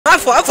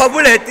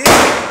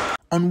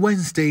On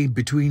Wednesday,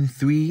 between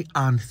 3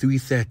 and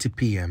 3:30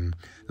 p.m.,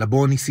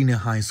 Labone Senior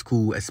High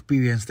School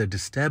experienced a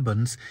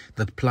disturbance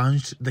that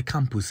plunged the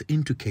campus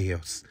into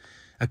chaos.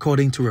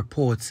 According to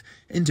reports,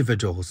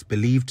 individuals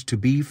believed to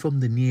be from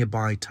the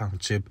nearby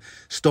township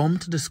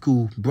stormed the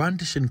school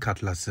brandishing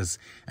cutlasses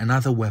and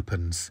other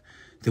weapons.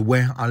 They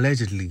were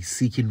allegedly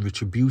seeking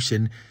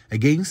retribution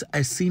against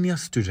a senior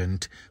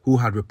student who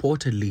had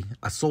reportedly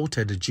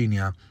assaulted a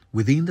junior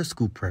within the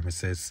school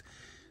premises.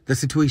 The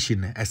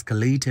situation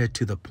escalated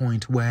to the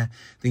point where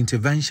the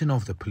intervention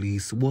of the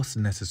police was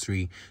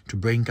necessary to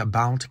bring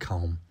about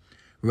calm.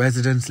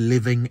 Residents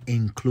living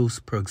in close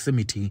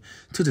proximity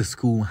to the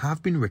school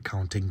have been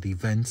recounting the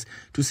events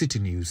to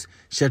Citi News,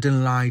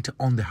 shedding light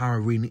on the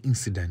harrowing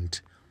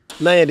incident.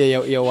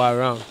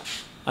 Around.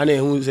 And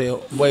who say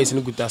boys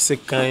in good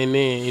sick kind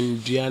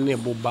in Diane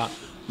Boba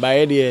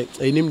by the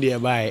name there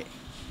by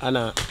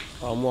Anna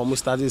or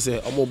started say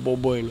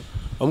boy.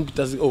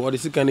 What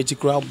is the kind of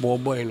crowd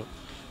boy?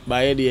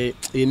 By the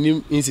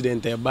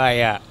incident by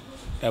a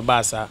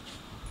bassa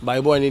by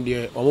boy in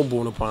the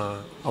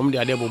Omobonopan,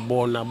 the devil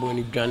born a boy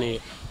in Granny,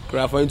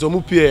 craft into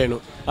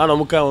Mupiano, and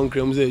Omuka on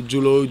cream say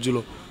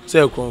Julo, say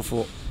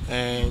Cronfo,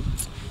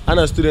 and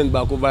a student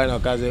back over in a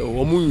case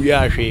or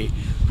Muyashi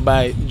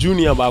by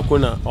Junior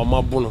Bakuna or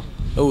Mabono.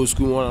 Oh,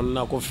 school one and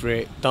Nako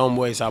Frey, Town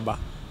Boy Saba,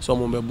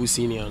 some of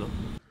senior.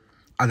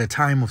 At the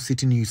time of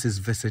Citi News'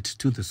 visit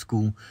to the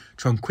school,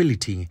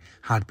 tranquility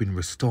had been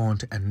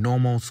restored and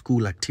normal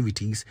school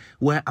activities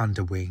were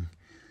underway.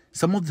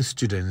 Some of the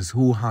students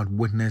who had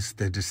witnessed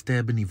the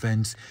disturbing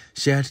events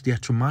shared their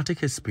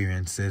traumatic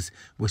experiences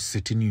with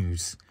Citi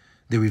News.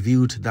 They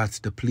revealed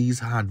that the police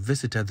had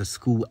visited the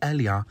school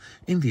earlier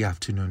in the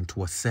afternoon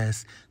to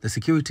assess the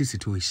security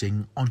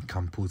situation on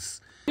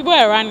campus. People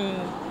were running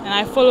and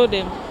I followed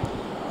them.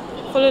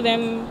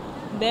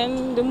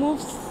 Then the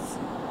moves.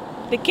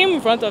 They came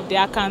in front of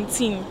their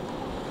canteen.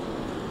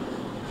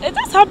 It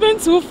just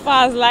happened too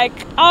fast. Like,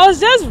 I was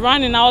just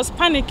running, I was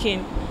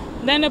panicking.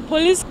 Then the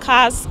police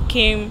cars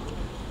came.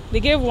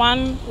 They gave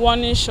one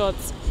warning shot.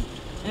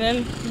 And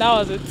then that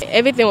was it.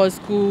 Everything was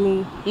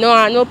cool.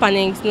 No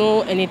panics,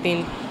 no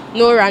anything.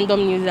 No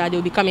random news that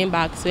they'll be coming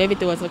back. So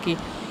everything was okay.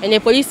 And the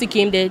police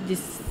came there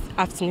this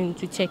afternoon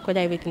to check whether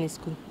everything is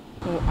cool.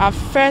 So at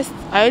first,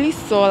 I only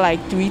saw like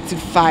 3 to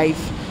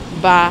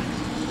 5. But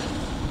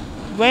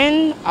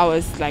when I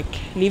was like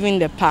leaving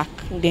the park,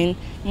 then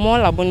more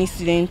Labone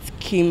students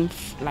came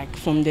like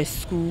from the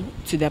school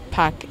to the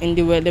park, and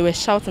they were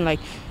shouting like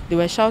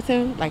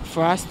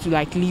for us to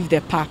like leave the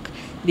park.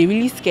 They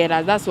really scared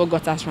us. That's what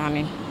got us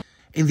running.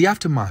 In the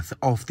aftermath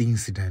of the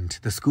incident,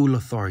 the school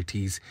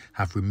authorities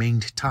have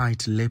remained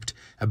tight-lipped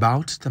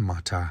about the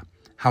matter.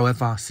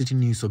 However, Citi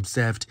News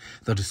observed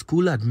that the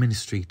school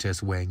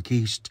administrators were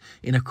engaged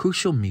in a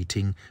crucial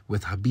meeting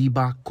with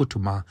Habiba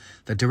Kotuma,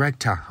 the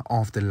director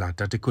of the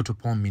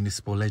La-Dadekotopon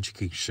Municipal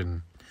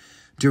Education.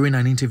 During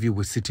an interview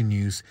with Citi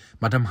News,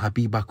 Madam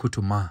Habiba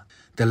Kotuma,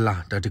 the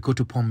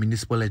La-Dadekotopon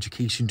Municipal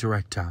Education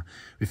Director,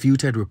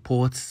 refuted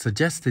reports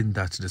suggesting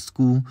that the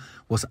school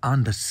was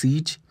under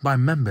siege by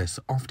members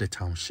of the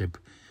township.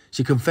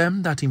 She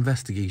confirmed that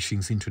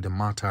investigations into the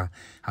matter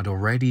had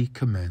already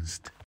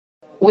commenced.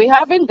 We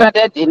haven't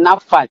gathered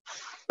enough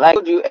facts. Like I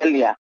told you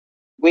earlier,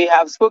 we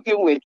have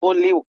spoken with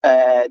only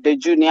the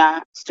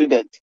junior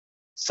student.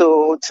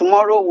 So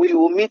tomorrow we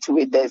will meet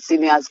with the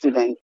senior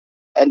student,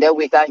 and then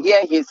we can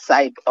hear his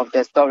side of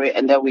the story,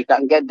 and then we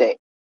can get the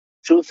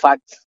true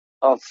facts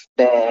of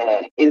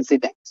the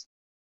incident.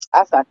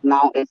 As at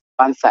now, it's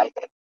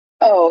one-sided.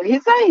 Oh, he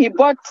said he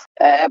bought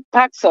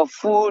packs of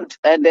food,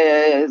 and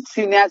the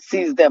senior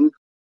seized them,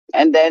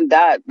 and then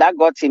that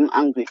got him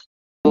angry.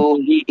 So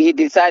he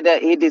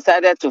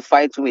decided to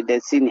fight with the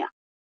senior.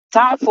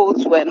 Town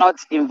folks were not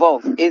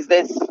involved. It's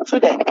the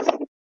student,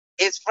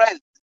 his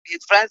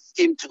friends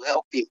came to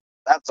help him.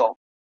 That's all.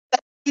 The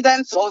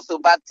students also,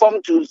 but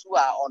from tools who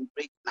are on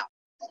break now.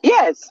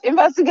 Yes,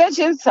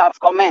 investigations have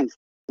commenced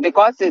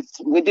because it's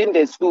within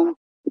the school.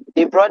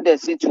 They brought the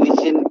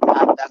situation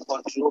under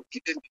control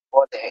even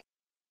before the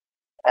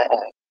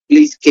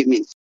police came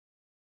in.